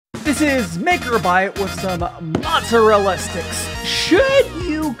This is make or buy it with some mozzarella sticks. Should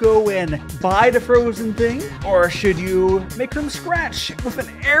you go and buy the frozen thing, or should you make from scratch with an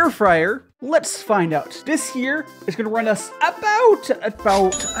air fryer? Let's find out. This here is gonna run us about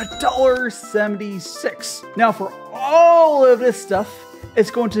 $1.76. Now for all of this stuff, it's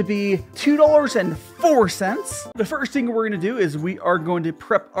going to be $2.04. The first thing we're gonna do is we are going to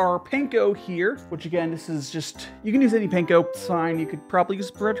prep our panko here, which again, this is just, you can use any panko, it's fine. You could probably use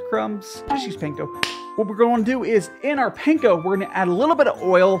breadcrumbs, just use panko. What we're going to do is in our panko, we're going to add a little bit of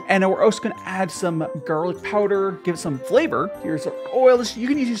oil, and then we're also going to add some garlic powder, give it some flavor. Here's our oil. You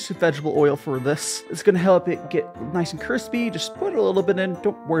can use vegetable oil for this. It's going to help it get nice and crispy. Just put a little bit in.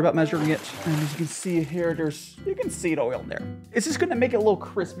 Don't worry about measuring it. And as you can see here, you can see the oil in there. It's just going to make it a little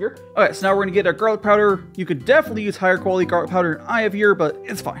crispier. All right, so now we're going to get our garlic powder. You could definitely use higher quality garlic powder than I have here, but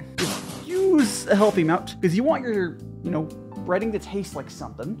it's fine. Just use a healthy amount because you want your, breading to taste like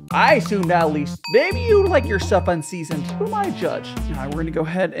something. I assume that at least. Maybe you like your stuff unseasoned. Who am I to judge? Now we're gonna go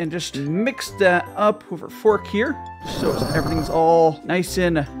ahead and just mix that up with our fork here, so everything's all nice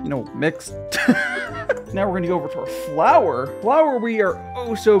and, mixed. Now we're gonna go over to our flour. Flour, we are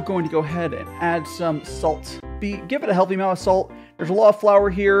also going to go ahead and add some salt. Give it a healthy amount of salt. There's a lot of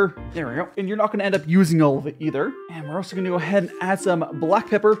flour here. There we go. And you're not gonna end up using all of it either. And we're also gonna go ahead and add some black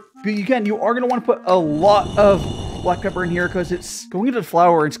pepper. But again, you are gonna wanna put a lot of black pepper in here because it's going into the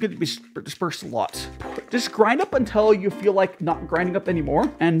flour. It's going to be dispersed a lot. Just grind up until you feel like not grinding up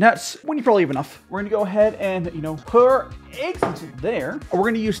anymore. And that's when you probably have enough. We're going to go ahead and, put our eggs into there. We're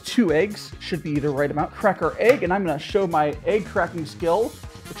going to use 2 eggs. Should be the right amount. Crack our egg. And I'm going to show my egg cracking skill,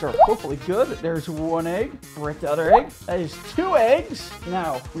 which are hopefully good. There's 1 egg. Break the other egg. That is 2 eggs.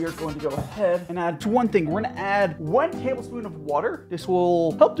 Now we are going to go ahead and add one thing. We're going to add 1 tablespoon of water. This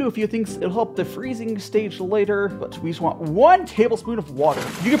will help do a few things. It'll help the freezing stage later, but we just want 1 tablespoon of water.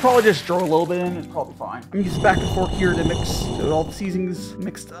 You could probably just throw a little bit in. It's probably fine. I'm going to use a back and fork here to mix so all the seasonings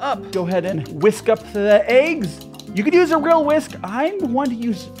mixed up. Go ahead and whisk up the eggs. You could use a real whisk. I'm one to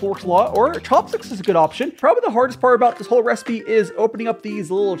use forks a lot, or chopsticks is a good option. Probably the hardest part about this whole recipe is opening up these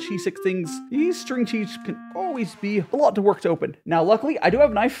little cheese stick things. These string cheese can always be a lot to work to open. Now, luckily, I do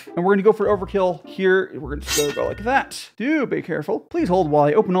have a knife, and we're gonna go for overkill here. We're gonna just go like that. Do be careful. Please hold while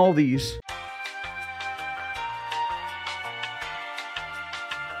I open all these.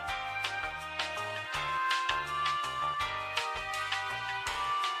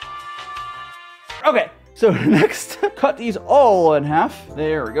 Okay. So next, cut these all in half.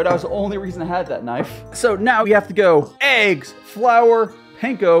 There we go. That was the only reason I had that knife. So now we have to go eggs, flour,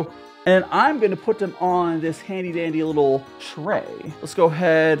 panko, and I'm going to put them on this handy dandy little tray. Let's go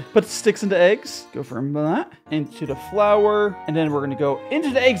ahead, put the sticks into eggs, go from that into the flour, and then we're going to go into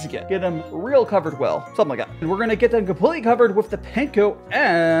the eggs again. Get them real covered well, something like that. And we're going to get them completely covered with the panko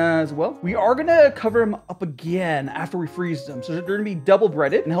as well. We are going to cover them up again after we freeze them. So they're going to be double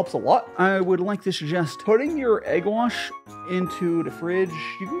breaded and helps a lot. I would like to suggest putting your egg wash into the fridge.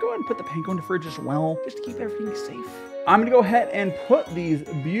 You can go ahead and put the panko in the fridge as well, just to keep everything safe. I'm gonna go ahead and put these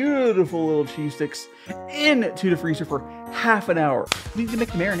beautiful little cheese sticks into the freezer for half an hour. We need to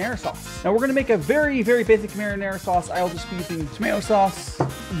make the marinara sauce. Now we're gonna make a very, very basic marinara sauce. I'll just be using tomato sauce,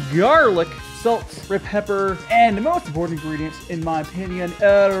 garlic, salt, red pepper, and the most important ingredients, in my opinion,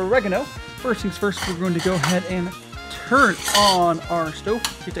 oregano. First things first, we're going to go ahead and turn on our stove,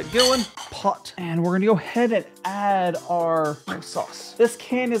 get that going, pot, and we're gonna go ahead and add our sauce. This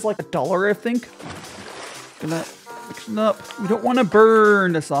can is like $1, I think. Gonna mix it up. We don't want to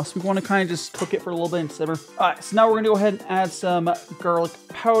burn the sauce. We want to kind of just cook it for a little bit and simmer. All right, so now we're going to go ahead and add some garlic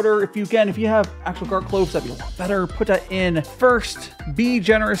powder. If you have actual garlic cloves, that'd be a lot better. Put that in first. Be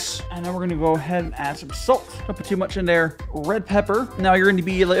generous. And then we're going to go ahead and add some salt. Don't put too much in there. Red pepper. Now you're going to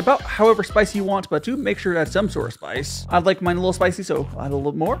be about however spicy you want, but do make sure that's some sort of spice. I'd like mine a little spicy, so I'll add a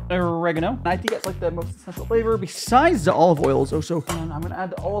little more. Oregano. And I think that's like the most essential flavor besides the olive oil is also. And I'm going to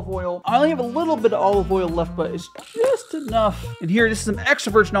add the olive oil. I only have a little bit of olive oil left, but it's just enough. And here, this is some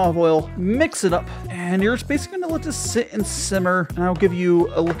extra virgin olive oil. Mix it up. And you're just basically going to let this sit and simmer. And I'll give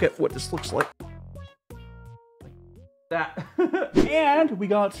you a look at what this looks like. That. And we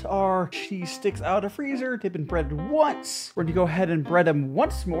got our cheese sticks out of the freezer. They've been breaded once. We're gonna go ahead and bread them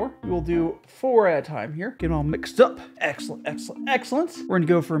once more. We will do 4 at a time here. Get them all mixed up. Excellent, excellent, excellent. We're gonna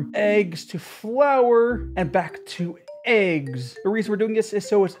go from eggs to flour and back to eggs. The reason we're doing this is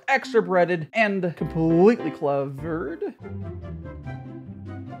so it's extra breaded and completely covered.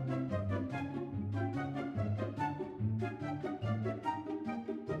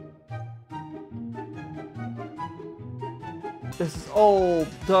 this is all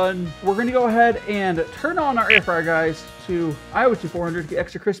done. We're gonna go ahead and turn on our air fryer, guys, to IO2 400 to get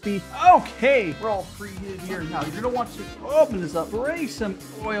extra crispy. Okay, we're all preheated here. Now you're gonna want to open this up, spray some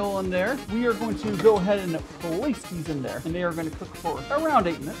oil in there. We are going to go ahead and place these in there, and they are going to cook for around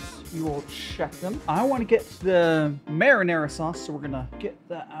 8 minutes. We will check them. I want to get the marinara sauce, so we're gonna get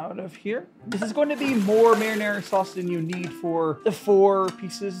that out of here. This is going to be more marinara sauce than you need for the 4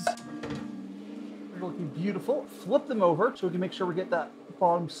 pieces. They're looking beautiful. Flip them over so we can make sure we get that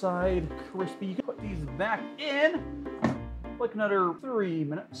bottom side crispy. You can put these back in like another 3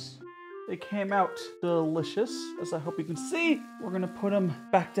 minutes. They came out delicious, as I hope you can see. We're gonna put them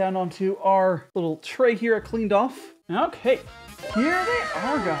back down onto our little tray here I cleaned off. Okay, here they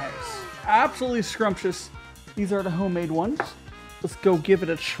are, guys. Absolutely scrumptious. These are the homemade ones. Let's go give it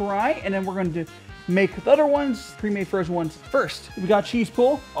a try, and then we're going to make the other ones, pre-made frozen ones, first. We got cheese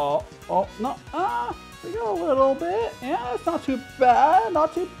pool. Oh, no, we got a little bit. Yeah, it's not too bad,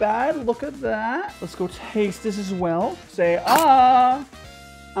 not too bad. Look at that. Let's go taste this as well. Say, I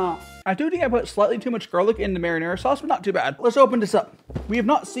do think I put slightly too much garlic in the marinara sauce, but not too bad. Let's open this up. We have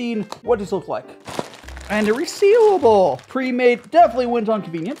not seen what this looks like. And they're resealable. Pre-made definitely wins on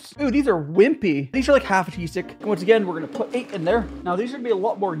convenience. Ooh, these are wimpy. These are like half a cheese stick. And once again, we're gonna put 8 in there. Now these are gonna be a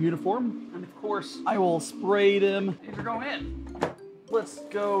lot more uniform. And of course, I will spray them. These are going in. Let's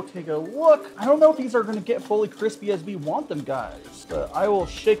go take a look. I don't know if these are gonna get fully crispy as we want them, guys. But I will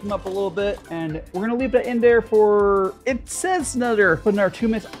shake them up a little bit, and we're gonna leave that in there for, it says another 2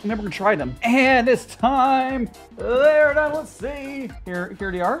 minutes. I'm never gonna try them. And it's time. There, now let's see. Here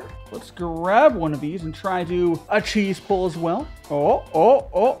they are. Let's grab one of these and try to do a cheese pull as well.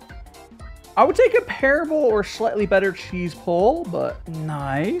 Oh. I would take a comparable or slightly better cheese pull, but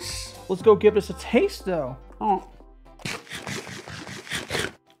nice. Let's go give this a taste though. Oh.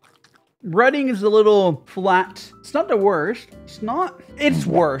 Breading is a little flat. It's not the worst. It's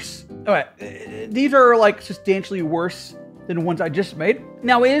worse. Okay, these are like substantially worse than the ones I just made.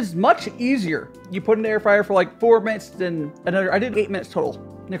 Now it is much easier. You put in the air fryer for like 4 minutes, then another, I did 8 minutes total.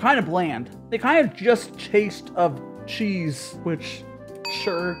 They're kind of bland. They kind of just taste of cheese, which,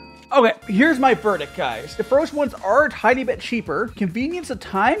 sure. Okay, here's my verdict, guys. The frozen ones are a tiny bit cheaper. Convenience of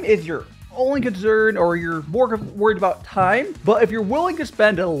time is your only concern, or you're more worried about time. But if you're willing to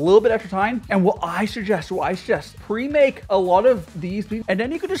spend a little bit extra time, and what I suggest, pre-make a lot of these, and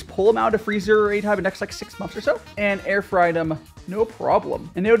then you can just pull them out of the freezer anytime in the next like 6 months or so, and air fry them, no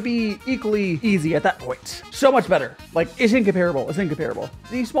problem. And they would be equally easy at that point. So much better. Like, it's incomparable.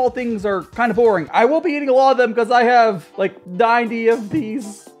 These small things are kind of boring. I will be eating a lot of them because I have like 90 of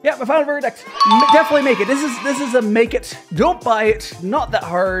these. Yeah, my final verdict. Definitely make it. This is a make it. Don't buy it. Not that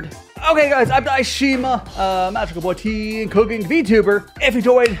hard. Okay, guys, I'm DaiShima, Magical Boy Tea and Cooking VTuber. If you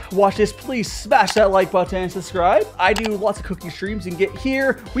enjoyed, watch this, please smash that like button and subscribe. I do lots of cooking streams you can get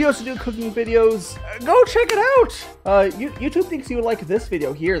here. We also do cooking videos. Go check it out. YouTube thinks you would like this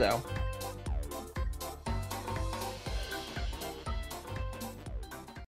video here, though.